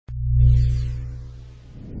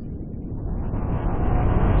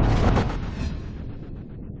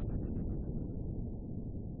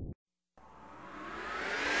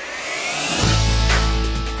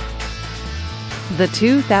The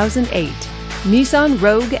 2008 Nissan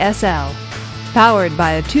Rogue SL. Powered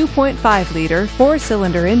by a 2.5-liter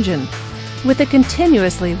four-cylinder engine with a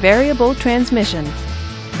continuously variable transmission,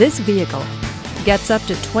 this vehicle gets up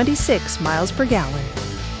to 26 miles per gallon.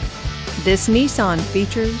 This Nissan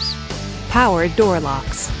features powered door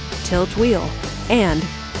locks, tilt wheel, and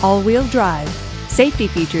all-wheel drive. Safety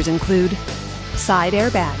features include side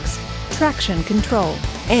airbags, traction control,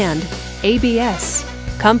 and ABS.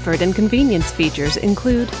 Comfort and convenience features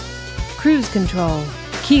include cruise control,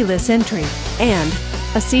 keyless entry, and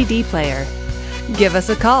a CD player. Give us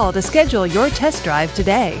a call to schedule your test drive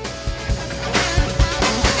today.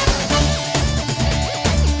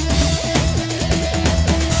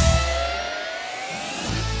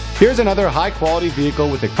 Here's another high-quality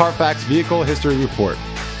vehicle with a Carfax Vehicle History Report.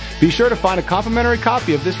 Be sure to find a complimentary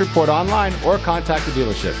copy of this report online or contact the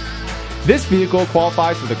dealership. This vehicle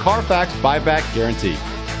qualifies for the Carfax Buyback Guarantee.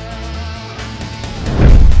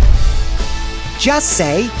 Just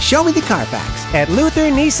say, "Show me the Carfax" at Luther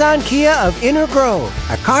Nissan Kia of Inner Grove,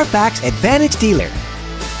 a Carfax Advantage dealer.